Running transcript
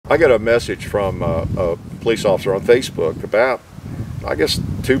I got a message from a police officer on Facebook about, I guess,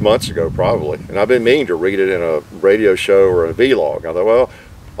 2 months ago probably, and I've been meaning to read it in a radio show or a vlog. I thought, well,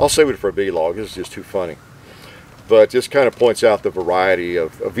 I'll save it for a vlog. This is just too funny. But just kind of points out the variety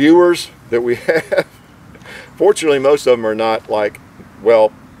of viewers that we have. Fortunately, most of them are not like,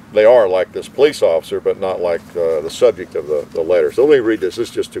 well, they are like this police officer, but not like the subject of the letter. So let me read this. This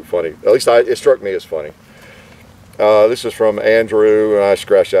is just too funny. At least it struck me as funny. This is from Andrew, and I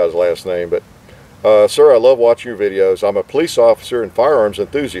scratched out his last name. But, sir, I love watching your videos. I'm a police officer and firearms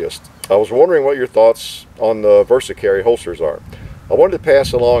enthusiast. I was wondering what your thoughts on the VersaCarry holsters are. I wanted to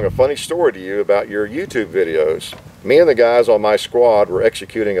pass along a funny story to you about your YouTube videos. Me and the guys on my squad were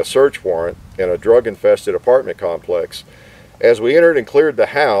executing a search warrant in a drug-infested apartment complex. As we entered and cleared the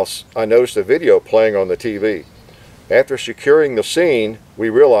house, I noticed a video playing on the TV. After securing the scene, we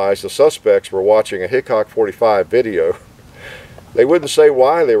realized the suspects were watching a Hickok45 video. They wouldn't say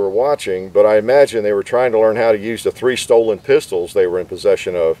why they were watching, but I imagine they were trying to learn how to use the 3 stolen pistols they were in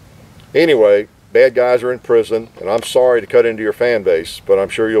possession of. Anyway, bad guys are in prison, and I'm sorry to cut into your fan base, but I'm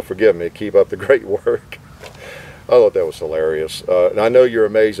sure you'll forgive me. Keep up the great work. I thought that was hilarious. And I know you're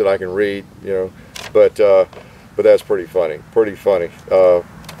amazed that I can read, you know, but that's pretty funny. Pretty funny. So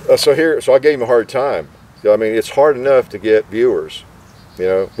I gave him a hard time. I mean, it's hard enough to get viewers. You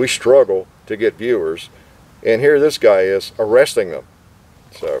know, we struggle to get viewers, and here this guy is arresting them.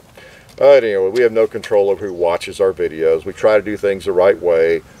 So, anyway, we have no control over who watches our videos. We try to do things the right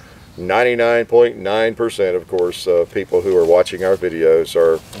way. 99.9%, of course, people who are watching our videos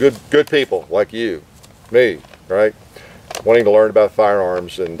are good people like you, me, right? Wanting to learn about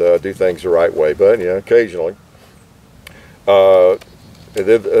firearms and do things the right way, but you know, occasionally.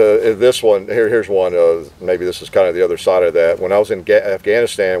 This one, here's one, maybe this is kind of the other side of that. When I was in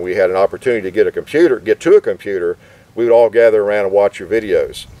Afghanistan, we had an opportunity to get to a computer. We would all gather around and watch your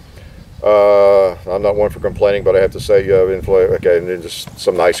videos. I'm not one for complaining, but I have to say, okay, and then just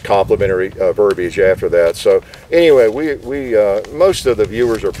some nice complimentary verbiage after that. So anyway, most of the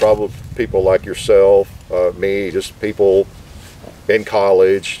viewers are probably people like yourself, me, just people in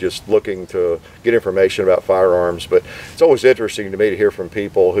college, just looking to get information about firearms. But it's always interesting to me to hear from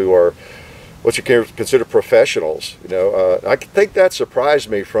people who are what you can consider professionals. You know, I think that surprised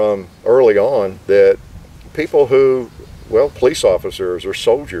me from early on, that people who, well, police officers or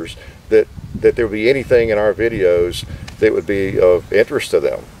soldiers, that there would be anything in our videos that would be of interest to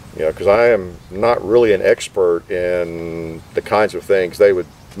them. You know, because I am not really an expert in the kinds of things they would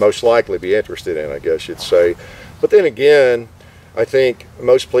most likely be interested in, I guess you'd say. But then again, I think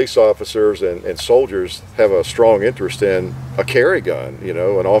most police officers and soldiers have a strong interest in a carry gun, you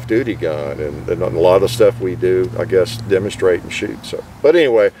know, an off-duty gun, and a lot of the stuff we do, I guess, demonstrate and shoot. So, but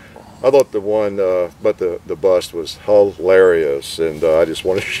anyway, I thought the bust was hilarious, and I just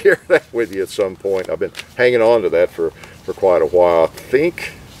want to share that with you at some point. I've been hanging on to that for quite a while.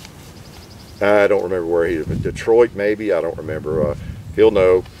 I don't remember where he was, Detroit maybe, I don't remember. He'll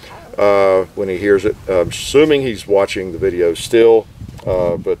know when he hears it. I'm assuming he's watching the video still,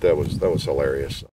 but that was hilarious.